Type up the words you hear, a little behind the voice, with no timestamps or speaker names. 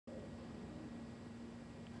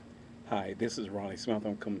Hi, this is Ronnie Smith.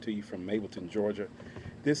 I'm coming to you from Mableton, Georgia.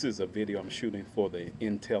 This is a video I'm shooting for the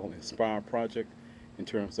Intel Inspire project in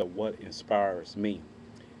terms of what inspires me.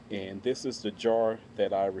 And this is the jar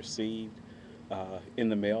that I received in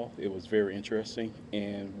the mail. It was very interesting.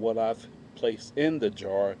 And what I've placed in the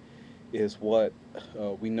jar is what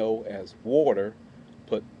we know as water,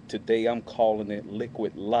 but today I'm calling it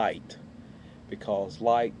liquid light because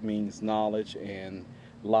light means knowledge, and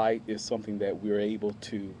light is something that we're able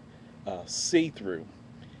to see through.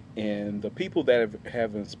 And the people that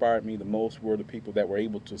have inspired me the most were the people that were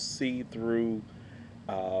able to see through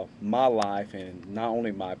my life, and not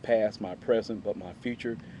only my past, my present, but my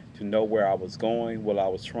future, to know where I was going, what I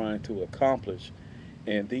was trying to accomplish.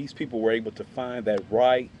 And these people were able to find that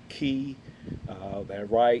right key, that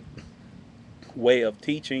right way of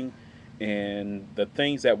teaching, and the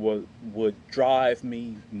things that would drive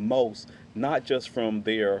me most, not just from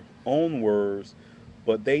their own words,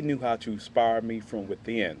 but they knew how to inspire me from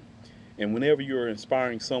within. And whenever you're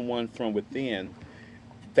inspiring someone from within,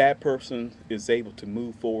 that person is able to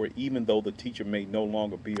move forward even though the teacher may no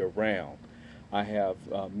longer be around. I have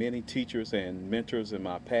many teachers and mentors in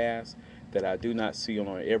my past that I do not see on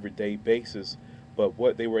an everyday basis, but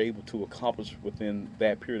what they were able to accomplish within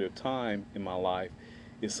that period of time in my life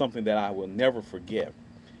is something that I will never forget.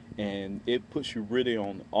 And it puts you really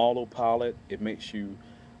on autopilot. It makes you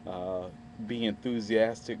uh, be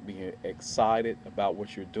enthusiastic, be excited about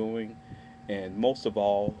what you're doing, and most of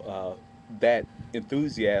all, that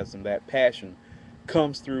enthusiasm, that passion,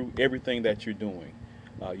 comes through everything that you're doing.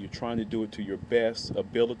 You're trying to do it to your best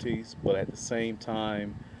abilities, but at the same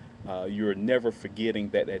time, you're never forgetting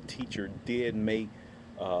that that teacher did make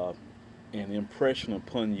uh, an impression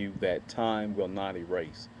upon you that time will not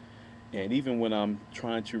erase. And even when I'm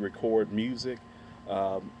trying to record music,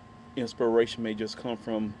 um, inspiration may just come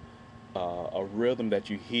from a rhythm that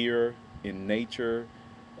you hear in nature,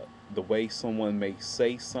 the way someone may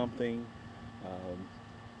say something, um,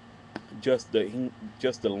 just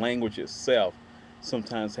the language itself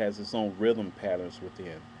sometimes has its own rhythm patterns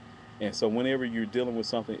within. And so whenever you're dealing with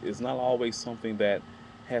something, it's not always something that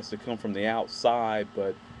has to come from the outside,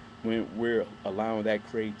 but when we're allowing that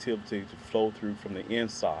creativity to flow through from the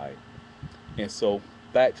inside. And so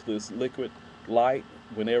back to this liquid light,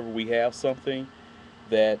 whenever we have something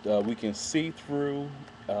that we can see through,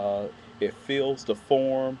 uh, it fills the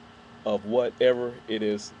form of whatever it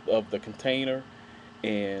is of the container,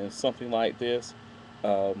 and something like this,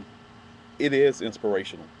 um, it is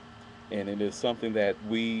inspirational, and it is something that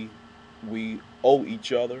we owe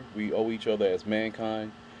each other. We owe each other as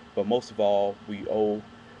mankind, but most of all, we owe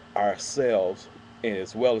ourselves, and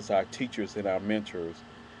as well as our teachers and our mentors,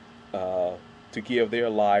 uh, to give their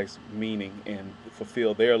lives meaning and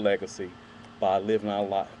fulfill their legacy by living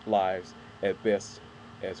our lives as best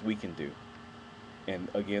as we can do. And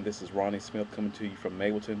again, this is Ronnie Smith coming to you from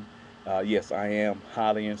Mableton. Yes, I am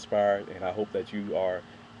highly inspired, and I hope that you are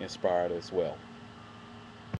inspired as well.